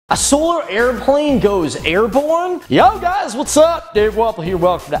A solar airplane goes airborne? Yo guys, what's up? Dave Wapple here,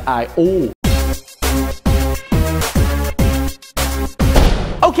 welcome to I.O.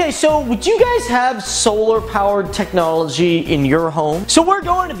 Okay, so would you guys have solar powered technology in your home? So we're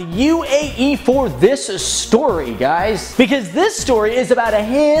going to the UAE for this story, guys, because this story is about a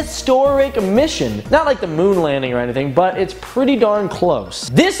historic mission. Not like the moon landing or anything, but it's pretty darn close.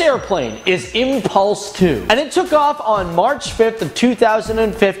 This airplane is Impulse 2, and it took off on March 5th of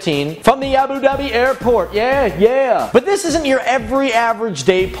 2015 from the Abu Dhabi airport. Yeah. But this isn't your every average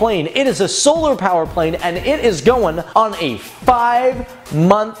day plane. It is a solar power plane, and it is going on a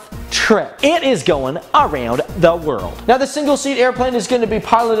 5-month trip. It is going around the world. Now, the single-seat airplane is going to be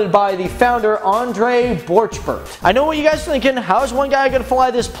piloted by the founder, Andre Borchbert. I know what you guys are thinking. How is one guy going to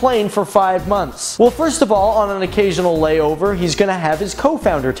fly this plane for 5 months? Well, first of all, on an occasional layover, he's going to have his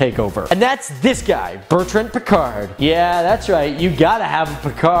co-founder take over. And that's this guy, Bertrand Piccard. Yeah, that's right. You gotta have a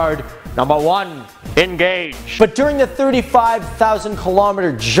Piccard. Number 1, engage. But during the 35,000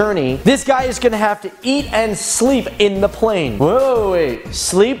 kilometer journey, this guy is going to have to eat and sleep in the plane. Whoa, wait.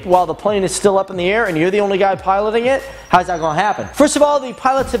 Sleep while the plane is still up in the air and you're the only guy piloting it? How's that going to happen? First of all, the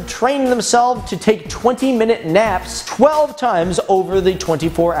pilots have trained themselves to take 20-minute naps 12 times over the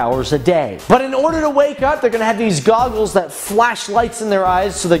 24 hours a day. But in order to wake up, they're going to have these goggles that flash lights in their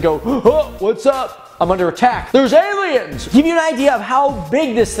eyes so they go, oh, what's up? I'm under attack. There's aliens! To give you an idea of how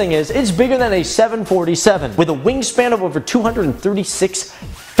big this thing is, it's bigger than a 747 with a wingspan of over 236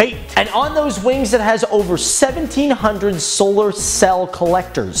 feet. And on those wings, it has over 1,700 solar cell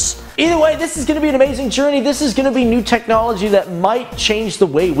collectors. Either way, this is going to be an amazing journey. This is going to be new technology that might change the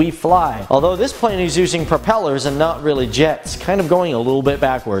way we fly. Although this plane is using propellers and not really jets, kind of going a little bit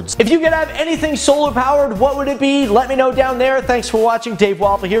backwards. If you could have anything solar powered, what would it be? Let me know down there. Thanks for watching. Dave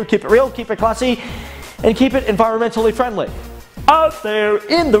Wapple here. Keep it real, keep it classy, and keep it environmentally friendly. Out there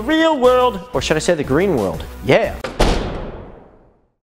in the real world, or should I say the green world? Yeah.